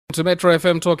To Metro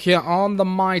FM Talk here on the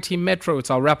Mighty Metro. It's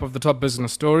our wrap of the top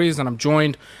business stories, and I'm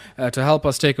joined to help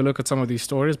us take a look at some of these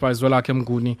stories by Zwelakhe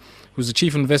Mnguni, who's the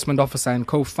Chief Investment Officer and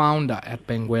co-founder at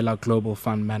Benguela Global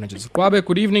Fund Managers. Kwabe,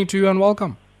 good evening to you and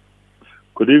welcome.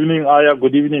 Good evening, Aya.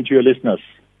 Good evening to your listeners.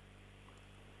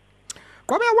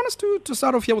 Kwabe, I want us to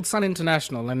start off here with Sun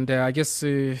International, and I guess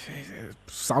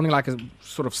sounding like a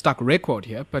sort of stuck record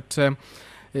here, but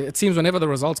it seems whenever the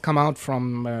results come out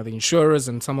from the insurers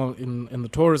and some in the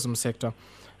tourism sector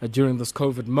during this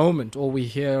COVID moment, all we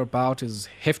hear about is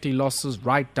hefty losses,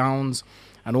 write-downs,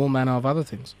 and all manner of other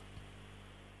things.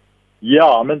 Yeah,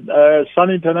 I mean, Sun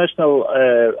International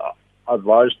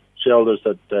advised shareholders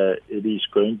that it is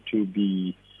going to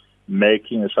be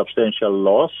making a substantial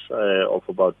loss of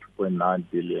about 2.9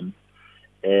 billion.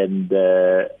 And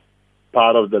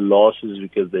part of the loss is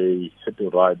because they had to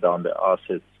write down the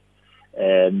assets.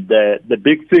 And the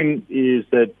big thing is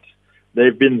that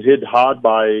they've been hit hard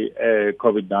by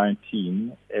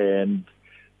COVID-19, and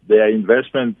their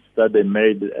investments that they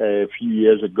made a few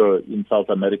years ago in South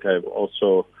America have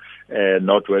also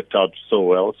not worked out so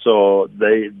well. So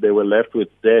they were left with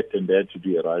debt, and they had to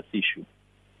do a rights issue.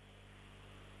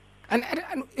 And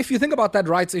if you think about that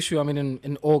rights issue, I mean,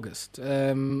 in August,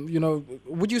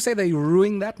 would you say they're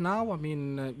ruining that now? I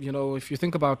mean, if you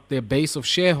think about their base of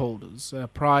shareholders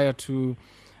prior to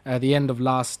the end of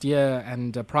last year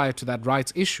and prior to that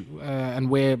rights issue and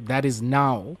where that is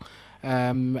now,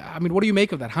 I mean, what do you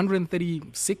make of that?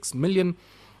 136 million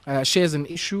shares in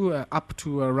issue up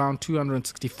to around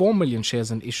 264 million shares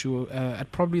in issue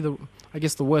at probably the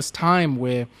worst time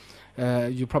where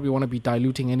you probably want to be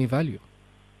diluting any value.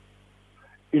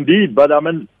 Indeed, but I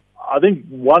mean, I think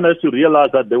one has to realize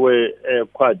that they were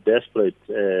quite desperate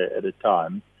at the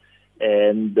time,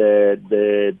 and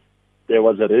there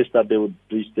was a risk that they would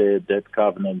breach their debt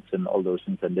covenants and all those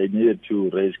things, and they needed to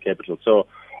raise capital. So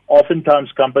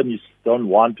oftentimes companies don't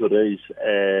want to raise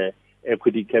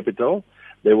equity capital.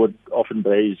 They would often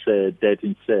raise debt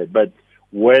instead. But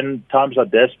when times are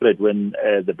desperate, when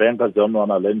the bankers don't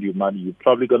want to lend you money, you're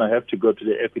probably going to have to go to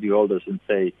the equity holders and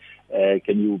say,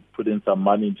 can you put in some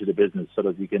money into the business so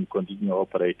that we can continue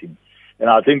operating? And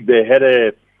I think they had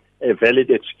a valid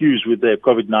excuse with the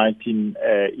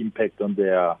COVID-19 impact on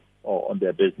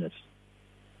their business.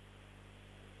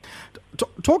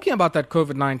 Talking about that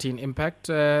COVID-19 impact,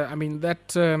 I mean,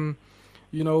 that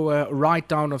write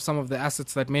down of some of the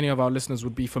assets that many of our listeners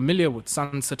would be familiar with,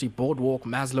 Sun City, Boardwalk,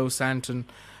 Maslow, Santon.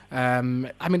 I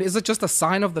mean, is it just a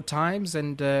sign of the times?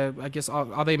 And I guess,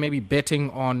 are they maybe betting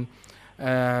on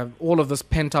all of this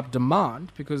pent-up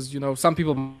demand? Because, some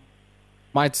people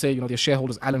might say, their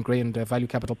shareholders, Alan Gray and Value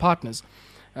Capital Partners,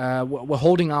 were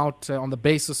holding out on the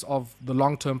basis of the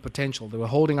long-term potential. They were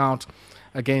holding out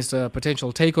against a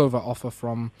potential takeover offer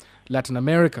from Latin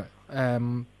America,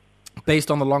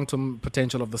 based on the long-term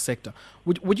potential of the sector.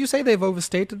 Would you say they've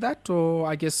overstated that? Or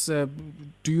I guess,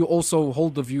 do you also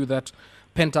hold the view that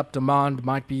pent-up demand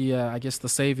might be, the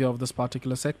savior of this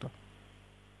particular sector?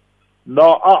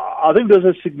 No, I think there's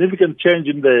a significant change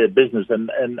in the business. And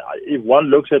if one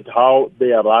looks at how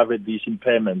they arrive at these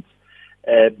impairments,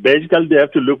 basically they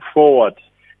have to look forward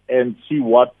and see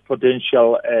what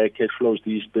potential cash flows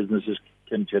these businesses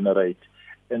can generate,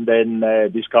 and then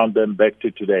discount them back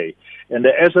to today. And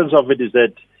the essence of it is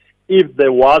that if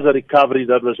there was a recovery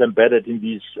that was embedded in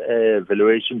these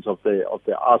valuations of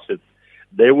the assets,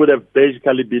 they would have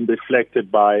basically been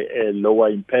reflected by a lower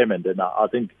impairment. And I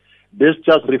think this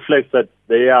just reflects that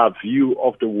their view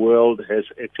of the world has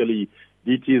actually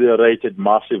deteriorated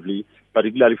massively,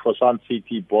 particularly for Sun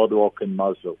City, Boardwalk, and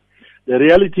Maslow. The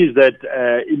reality is that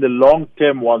in the long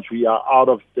term, once we are out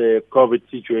of the COVID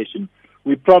situation,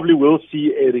 we probably will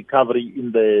see a recovery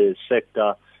in the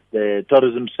sector, the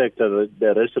tourism sector,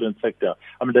 the restaurant sector.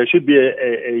 I mean, there should be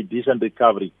a decent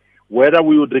recovery. Whether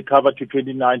we would recover to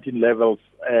 2019 levels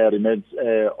remains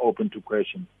open to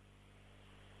question.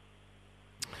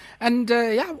 And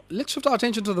let's shift our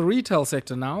attention to the retail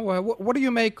sector now. What do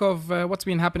you make of what's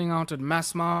been happening out at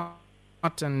Massmart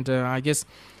and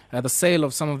the sale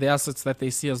of some of the assets that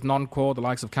they see as non-core, the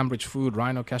likes of Cambridge Food,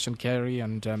 Rhino Cash and Carry,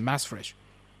 and Massfresh?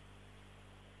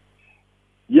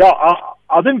 Yeah,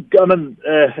 I think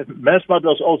Massmart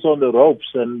was also on the ropes,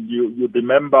 and you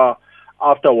remember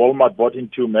after Walmart bought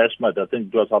into Massmart, I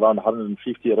think it was around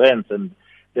 150 rands, and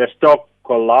their stock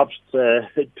collapsed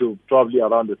to probably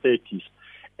around the 30s.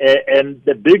 And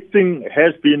the big thing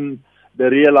has been the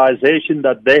realization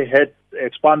that they had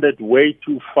expanded way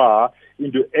too far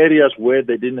into areas where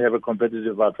they didn't have a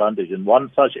competitive advantage. And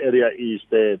one such area is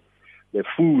the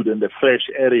food and the fresh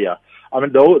area. I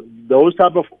mean, those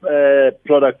type of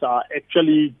products are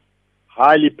actually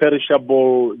highly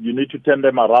perishable. You need to turn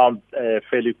them around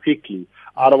fairly quickly.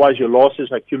 Otherwise, your losses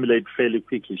accumulate fairly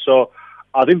quickly. So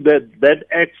I think that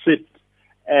exit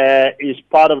is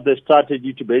part of the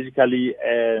strategy to basically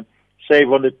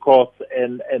save on the cost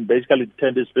and basically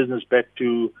turn this business back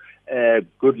to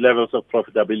good levels of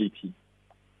profitability.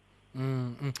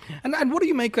 Mm-hmm. And what do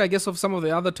you make, I guess, of some of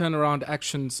the other turnaround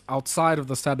actions outside of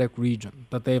the SADC region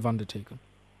that they've undertaken?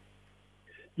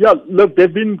 Yeah, look,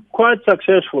 they've been quite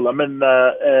successful. I mean,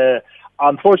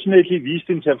 unfortunately, these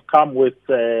things have come with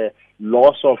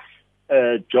loss of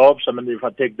jobs. I mean, if I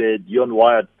take the Dion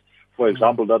Wyatt, for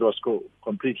example, that was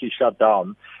completely shut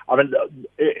down. I mean,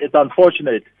 it's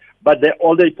unfortunate, but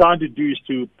all they're trying to do is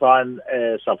to try and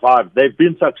survive. They've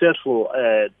been successful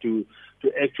to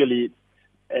actually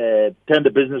turn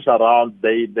the business around.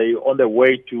 They're on their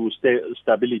way to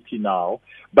stability now,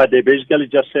 but they're basically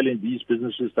just selling these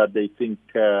businesses that they think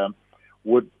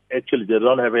would actually, they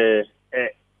don't have a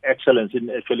excellence in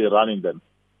actually running them.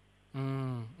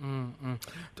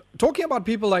 Talking about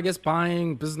people, I guess,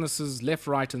 buying businesses left,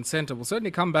 right, and center, we'll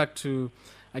certainly come back to,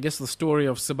 I guess, the story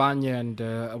of Sibanye and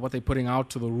what they're putting out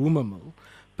to the rumor mill.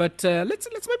 But let's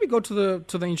maybe go to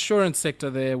the insurance sector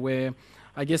there, where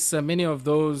I guess many of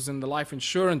those in the life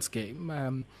insurance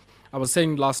game. I was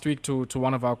saying last week to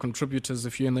one of our contributors,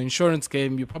 if you're in the insurance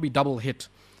game, you probably double hit.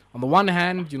 On the one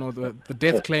hand, you know, the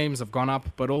death claims have gone up,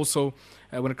 but also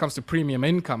when it comes to premium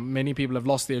income, many people have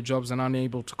lost their jobs and are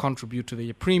unable to contribute to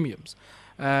their premiums.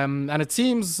 And it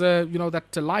seems,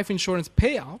 that life insurance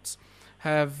payouts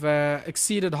have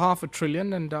exceeded 500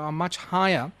 billion and are much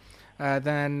higher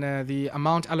than the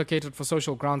amount allocated for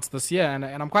social grants this year. And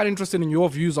I'm quite interested in your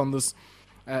views on this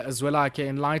as well,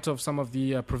 in light of some of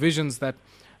the provisions that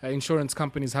insurance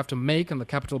companies have to make and the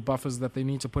capital buffers that they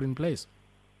need to put in place.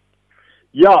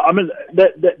 Yeah, I mean,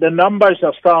 the number is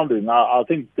astounding. I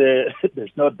think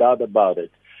there's no doubt about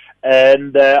it.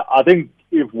 And I think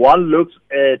if one looks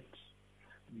at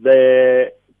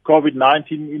the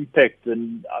COVID-19 impact,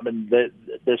 and I mean,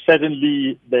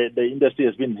 certainly the industry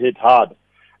has been hit hard.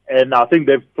 And I think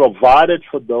they've provided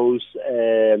for those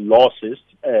losses,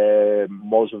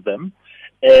 most of them.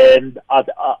 And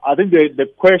I think the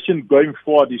question going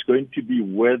forward is going to be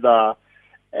whether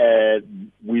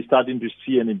we're starting to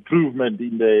see an improvement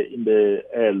in the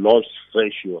loss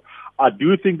ratio. I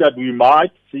do think that we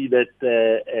might see that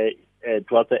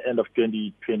towards the end of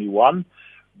 2021,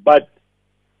 but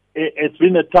it's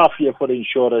been a tough year for the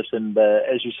insurers. And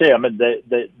as you say, I mean,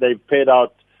 they've paid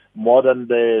out more than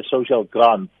the social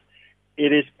grants.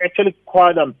 It is actually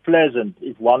quite unpleasant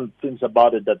if one thinks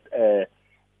about it that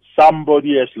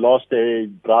somebody has lost a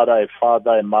brother, a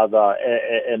father, a mother,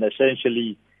 and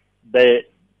essentially they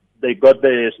got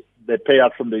the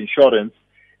payout from the insurance,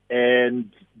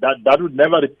 and that would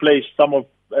never replace some of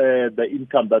the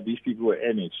income that these people were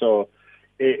earning. So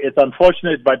it's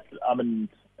unfortunate, but I mean,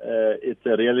 it's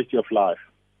a reality of life.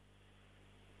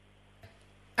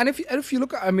 And if you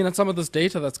look, I mean, at some of this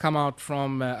data that's come out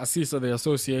from ASISA, the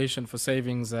Association for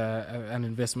Savings and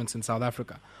Investments in South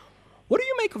Africa, what do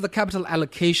you make of the capital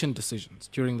allocation decisions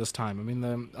during this time? I mean,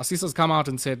 the ASISA's come out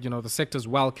and said, the sector's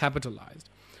well capitalized.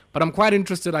 But I'm quite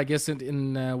interested, I guess,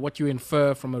 in what you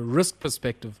infer from a risk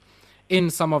perspective in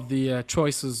some of the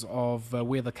choices of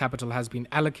where the capital has been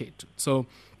allocated. So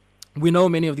we know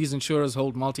many of these insurers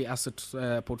hold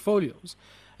multi-asset portfolios.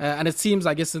 And it seems,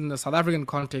 I guess, in the South African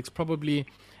context, probably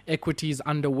equities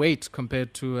underweight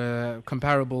compared to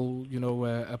comparable,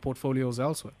 portfolios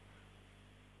elsewhere.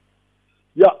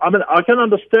 Yeah, I mean, I can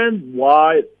understand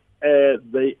why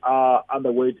they are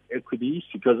underweight equities,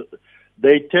 because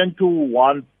they tend to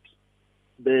want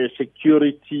the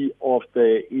security of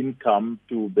the income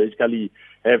to basically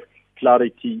have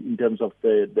clarity in terms of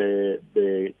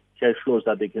the cash flows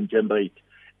that they can generate.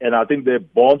 And I think the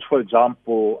bonds, for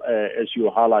example, as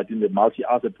you highlight in the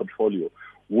multi-asset portfolio,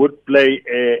 would play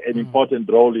an important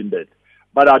role in that.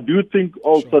 But I do think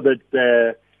also that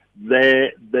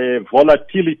the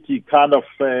volatility kind of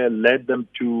led them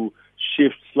to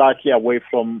shift slightly away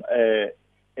from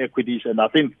equities. And I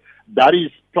think that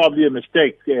is probably a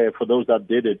mistake for those that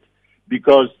did it,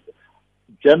 because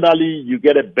generally you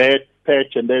get a bad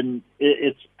patch and then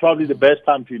it's probably the best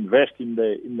time to invest in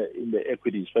the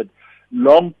equities. But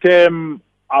long term,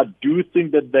 I do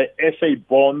think that the SA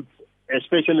bonds,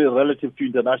 especially relative to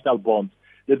international bonds,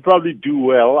 they probably do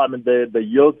well. I mean, the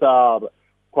yields are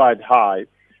quite high,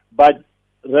 but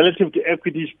relative to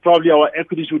equities, probably our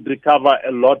equities would recover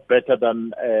a lot better than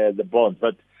the bonds.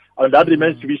 But that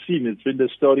remains to be seen. It's been the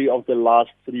story of the last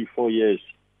 3-4 years.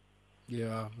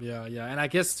 Yeah. And I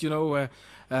guess, a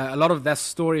lot of that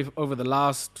story over the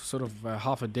last sort of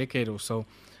half a decade or so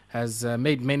has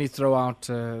made many throw out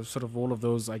sort of all of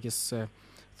those, I guess,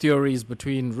 theories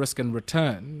between risk and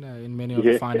return in many of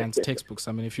the finance textbooks.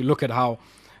 I mean, if you look at how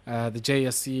the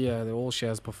JSE, the all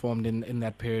shares performed in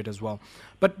that period as well.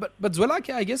 But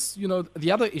Zwelakhe, I guess,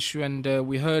 the other issue, and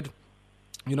we heard,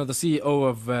 the CEO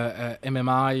of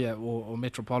MMI or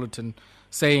Metropolitan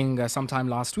saying sometime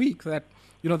last week that,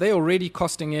 they're already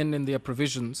costing in their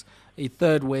provisions a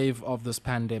third wave of this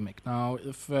pandemic. Now,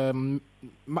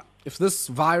 if this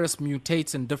virus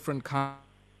mutates in different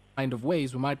kind of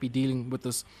ways, we might be dealing with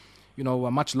this,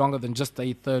 much longer than just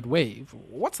a third wave.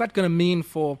 What's that going to mean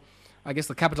for, I guess,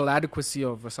 the capital adequacy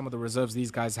of some of the reserves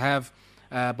these guys have,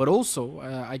 but also,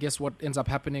 I guess, what ends up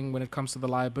happening when it comes to the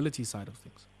liability side of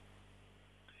things?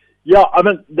 Yeah, I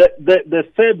mean, the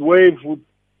third wave would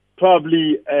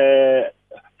probably,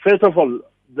 first of all,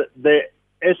 the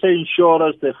SA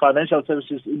insurers, the financial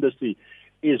services industry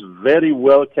is very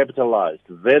well capitalized.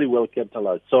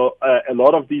 So a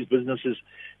lot of these businesses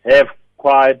have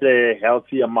quite a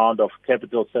healthy amount of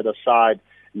capital set aside,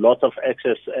 lots of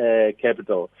excess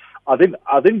capital. I think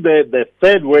the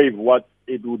third wave, what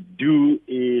it would do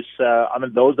is,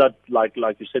 those that, like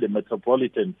you said, the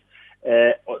metropolitans,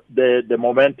 the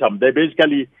momentum, they're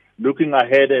basically looking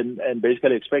ahead and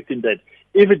basically expecting that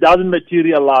if it doesn't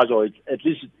materialize, or at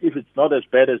least if it's not as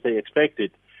bad as they expect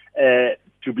it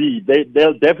to be,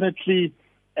 they'll definitely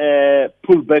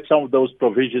pull back some of those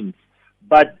provisions.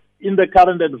 But in the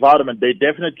current environment, they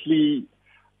definitely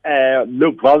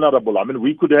look vulnerable. I mean,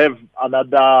 we could have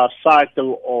another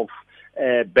cycle of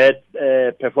bad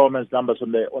performance numbers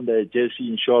on the JSE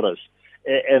insurers,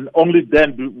 and only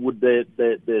then would the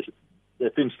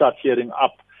thing start clearing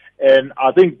up. And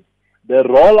I think the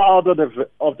rollout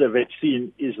of the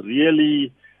vaccine is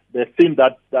really the thing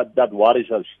that worries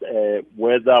us,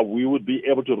 whether we would be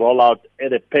able to roll out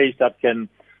at a pace that can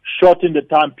shorten the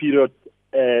time period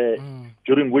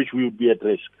during which we would be at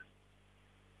risk.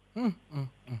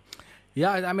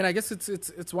 Yeah, I mean, I guess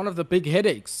it's one of the big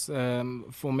headaches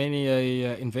for many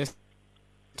investors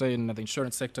in the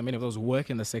insurance sector, many of those who work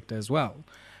in the sector as well,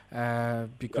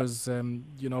 because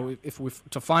if we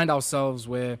to find ourselves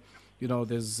where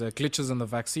there's glitches in the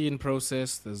vaccine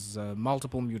process, there's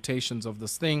multiple mutations of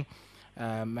this thing,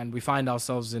 and we find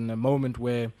ourselves in a moment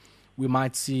where we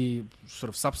might see sort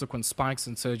of subsequent spikes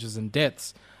and surges in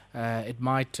deaths. It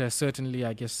might certainly,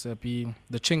 I guess, be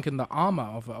the chink in the armor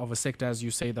of a sector, as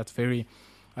you say, that's very,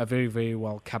 very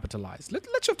well capitalized.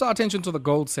 Let's shift our attention to the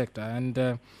gold sector.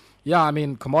 And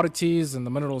commodities and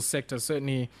the minerals sector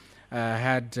certainly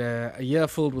had a year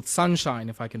filled with sunshine,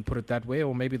 if I can put it that way,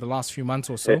 or maybe the last few months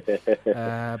or so.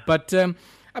 But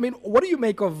what do you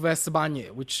make of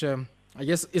Sibanye, which I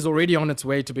guess is already on its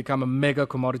way to become a mega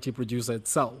commodity producer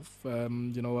itself,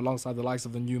 alongside the likes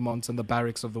of the Newmonts and the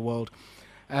Barricks of the world,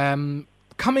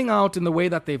 coming out in the way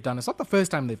that they've done. It's not the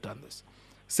first time they've done this,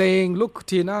 saying, look,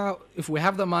 Tina, if we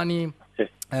have the money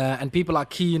and people are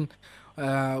keen,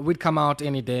 we'd come out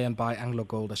any day and buy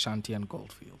AngloGold, Ashanti and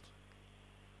Goldfield.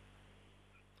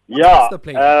 What's the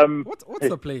play here? What's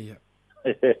the play here?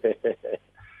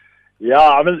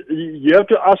 Yeah, you have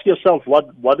to ask yourself,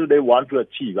 what do they want to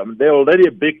achieve? They're already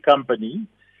a big company,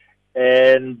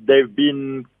 and they've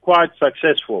been quite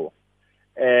successful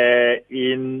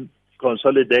in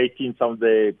consolidating some of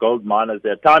the gold miners.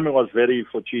 Their timing was very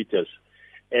fortuitous,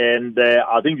 and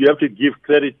I think you have to give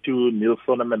credit to Neil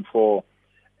Froneman for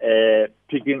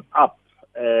picking up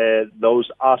those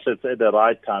assets at the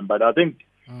right time. But I think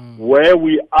where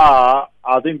we are,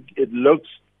 I think it looks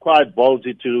quite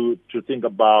ballsy to think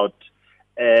about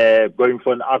going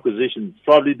for an acquisition. It's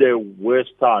probably the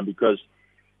worst time, because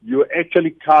you're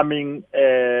actually coming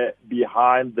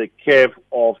behind the curve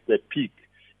of the peak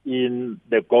in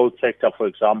the gold sector, for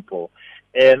example.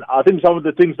 And I think some of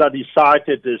the things that he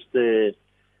cited is the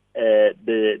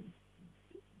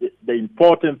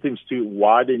important things to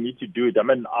why they need to do it.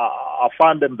 I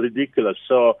find them ridiculous.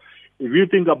 So if you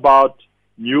think about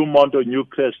Newmont or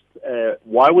Newcrest,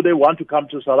 why would they want to come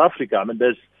to South Africa?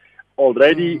 There's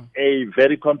already a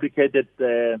very complicated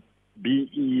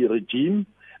BE regime.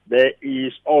 There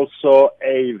is also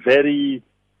a very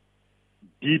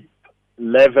deep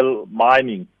level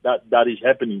mining that is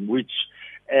happening, which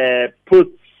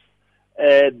puts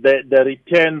the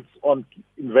returns on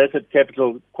invested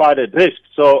capital quite at risk.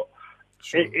 So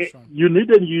sure. You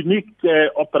need a unique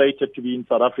operator to be in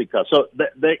South Africa. So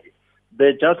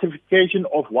the justification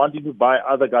of wanting to buy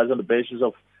other guys on the basis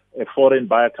of a foreign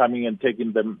buyer coming and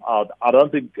taking them out, I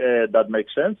don't think that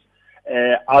makes sense.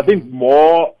 I think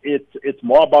it's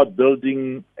more about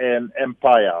building an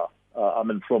empire.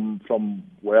 From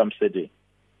where I'm sitting.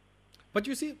 But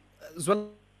you see,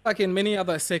 like in many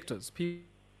other sectors, people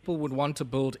would want to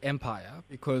build empire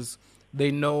because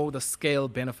they know the scale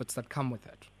benefits that come with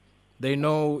it. They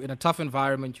know in a tough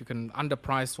environment you can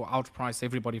underprice or outprice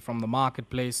everybody from the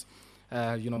marketplace.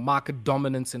 Market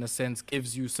dominance in a sense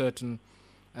gives you certain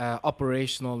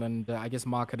operational and I guess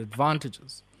market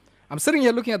advantages. I'm sitting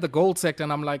here looking at the gold sector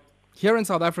and I'm like, here in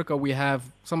South Africa we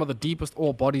have some of the deepest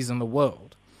ore bodies in the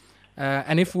world.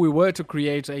 And if we were to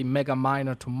create a mega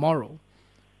miner tomorrow,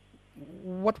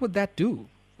 what would that do?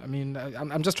 I mean,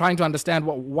 I'm just trying to understand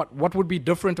what would be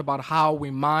different about how we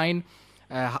mine,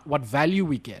 what value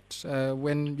we get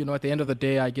when, at the end of the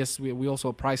day, I guess we also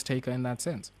a price taker in that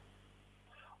sense.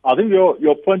 I think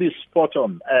your point is spot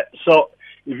on. So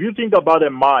if you think about a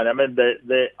mine, I mean,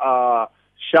 there are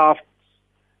shafts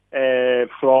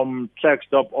from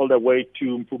Klerksdorp all the way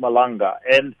to Mpumalanga.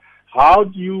 And how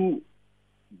do you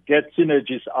get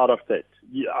synergies out of that?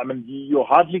 You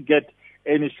hardly get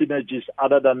any synergies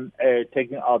other than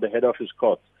taking out the head office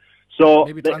costs. So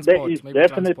there is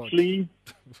definitely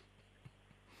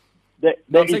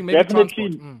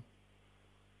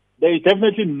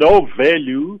no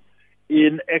value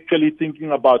in actually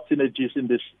thinking about synergies in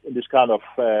this kind of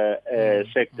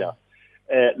sector.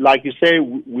 Like you say,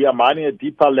 we are mining at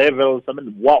deeper levels. I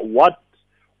mean,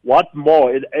 what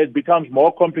more? It becomes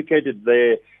more complicated.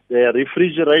 The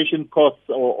refrigeration costs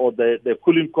or the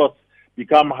cooling costs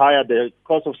become higher. The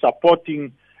cost of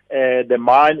supporting the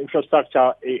mine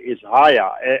infrastructure is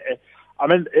higher.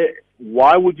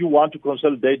 Why would you want to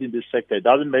consolidate in this sector? It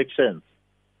doesn't make sense.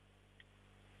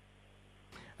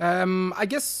 I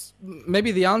guess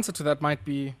maybe the answer to that might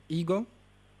be ego.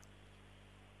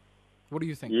 What do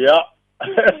you think? Yeah.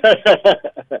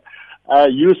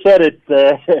 You said it.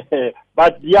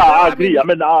 But yeah, I agree.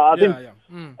 I think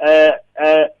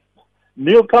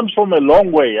Neil comes from a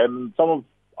long way, and some of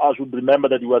us would remember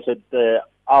that he was at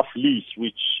Aflease,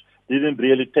 which didn't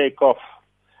really take off.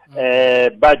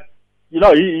 But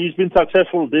he's been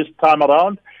successful this time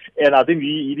around, and I think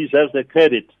he deserves the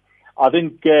credit. I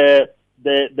think the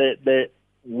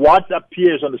what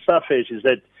appears on the surface is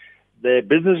that the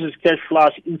business is cash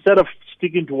flush. Instead of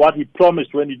sticking to what he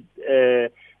promised when he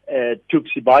took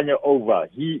Sibanye over,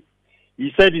 he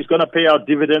said he's going to pay out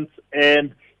dividends,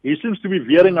 and he seems to be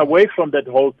veering away from that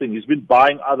whole thing. He's been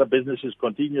buying other businesses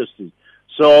continuously.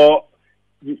 So,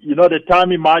 the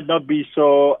timing might not be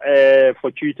so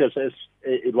fortuitous as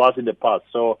it was in the past.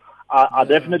 So, I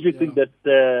definitely think that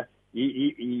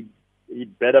he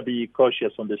better be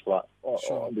cautious on this one.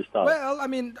 Sure. On this time. Well,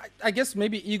 I guess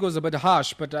maybe ego is a bit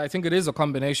harsh, but I think it is a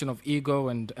combination of ego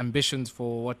and ambitions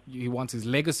for what he wants his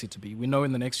legacy to be. We know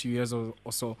in the next few years or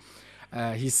so,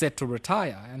 he's set to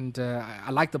retire. And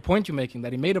I like the point you're making,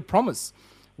 that he made a promise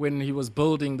when he was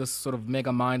building this sort of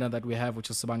mega miner that we have, which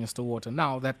is Sibanye Stillwater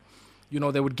now, that,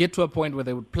 they would get to a point where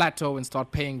they would plateau and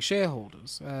start paying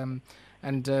shareholders.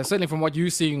 And certainly from what you're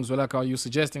seeing, Zwelakhe, are you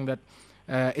suggesting that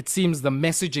it seems the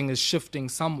messaging is shifting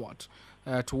somewhat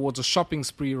towards a shopping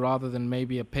spree rather than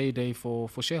maybe a payday for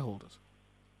shareholders?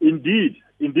 Indeed.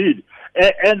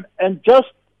 And just,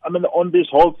 on this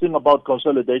whole thing about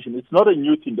consolidation, it's not a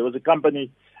new thing. There was a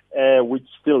company which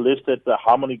still listed the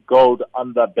Harmony Gold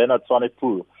under Bernard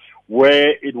Swanepoel,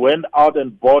 where it went out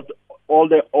and bought all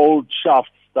the old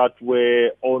shafts that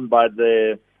were owned by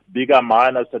the bigger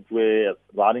miners that were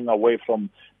running away from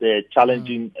the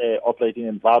challenging operating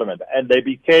environment. And they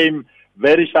became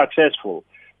very successful.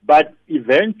 But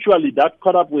eventually that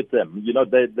caught up with them.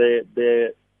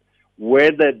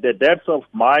 Where the depth of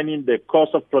mining, the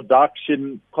cost of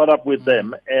production caught up with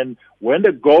them. And when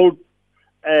the gold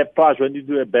price went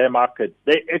into a bear market,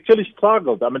 they actually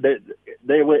struggled.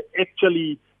 They were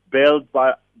actually bailed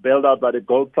out by the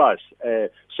gold price.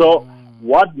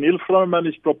 What Neil Froneman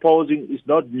is proposing is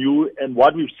not new, and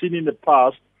what we've seen in the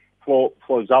past, for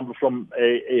example, from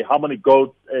a Harmony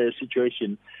Gold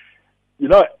situation,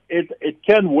 it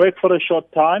can work for a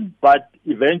short time, but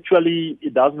eventually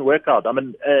it doesn't work out.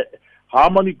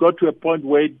 Harmony got to a point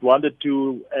where it wanted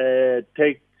to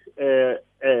take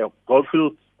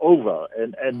Goldfields over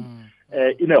and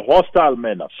in a hostile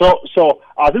manner. So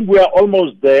I think we are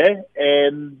almost there,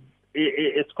 and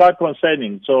it's quite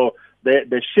concerning. So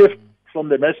the shift from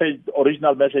the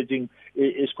original messaging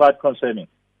is quite concerning.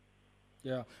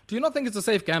 Yeah. Do you not think it's a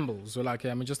safe gamble,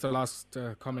 Zwelakhe? Just a last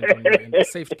comment on your end. A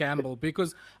safe gamble,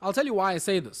 because I'll tell you why I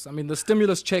say this. The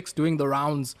stimulus checks doing the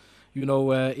rounds,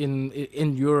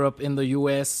 in Europe, in the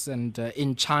US, and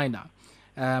in China.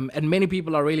 And many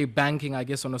people are really banking, I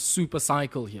guess, on a super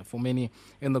cycle here for many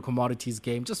in the commodities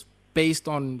game, just based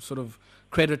on sort of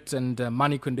credit and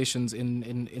money conditions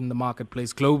in the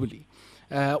marketplace globally.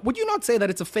 Would you not say that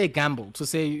it's a fair gamble to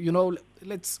say,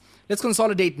 let's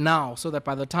consolidate now so that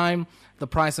by the time the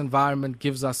price environment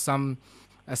gives us some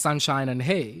sunshine and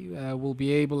hay, we'll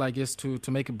be able, I guess, to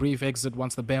make a brief exit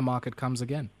once the bear market comes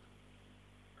again?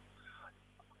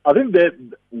 I think that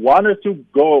one is to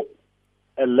go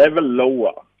a level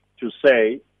lower to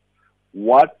say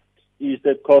what is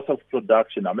the cost of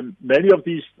production. I mean, many of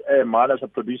these miners are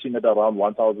producing at around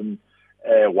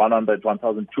 1,100,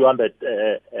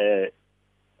 1,200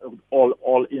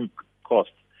 all in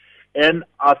cost. And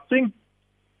I think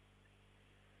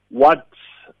why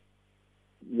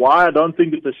I don't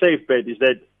think it's a safe bet is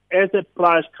that as the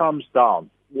price comes down,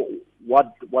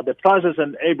 what the price has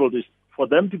enabled is for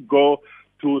them to go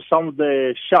to some of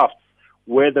the shafts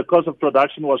where the cost of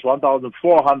production was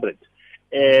 1,400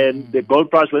 and the gold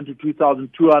price went to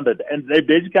 2,200, and they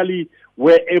basically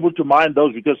were able to mine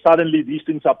those because suddenly these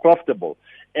things are profitable.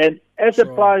 And as the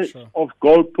price of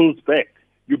gold pulls back,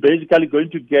 you're basically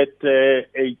going to get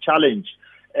a challenge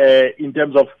in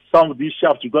terms of some of these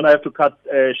shafts. You're going to have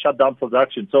to shut down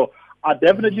production. So I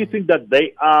definitely think that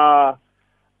they are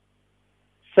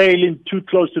sailing too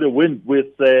close to the wind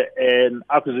with an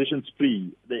acquisition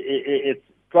spree. It's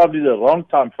probably the wrong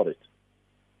time for it.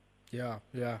 Yeah.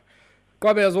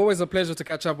 Kwabe, it's always a pleasure to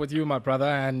catch up with you, my brother,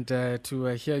 and to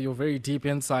hear your very deep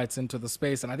insights into the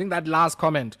space. And I think that last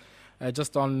comment,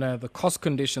 just on the cost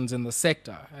conditions in the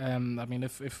sector, I mean,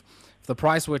 if the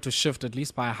price were to shift at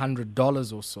least by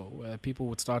 $100 or so, people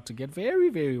would start to get very,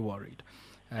 very worried.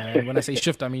 And when I say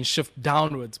shift, I mean shift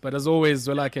downwards. But as always,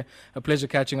 Zwelakhe, a pleasure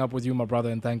catching up with you, my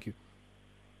brother, and thank you.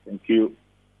 Thank you.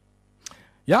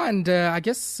 Yeah, and I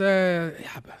guess the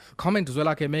comment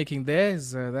Zwelakhe making there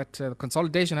is that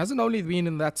consolidation hasn't only been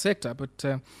in that sector, but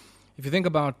if you think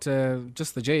about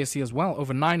just the JSE as well,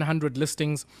 over 900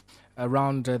 listings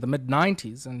around the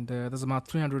mid-90s, and there's about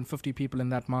 350 people in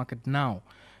that market now.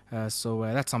 So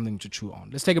that's something to chew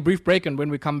on. Let's take a brief break, and when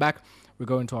we come back, we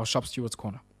go into our Shop Stewards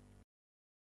Corner.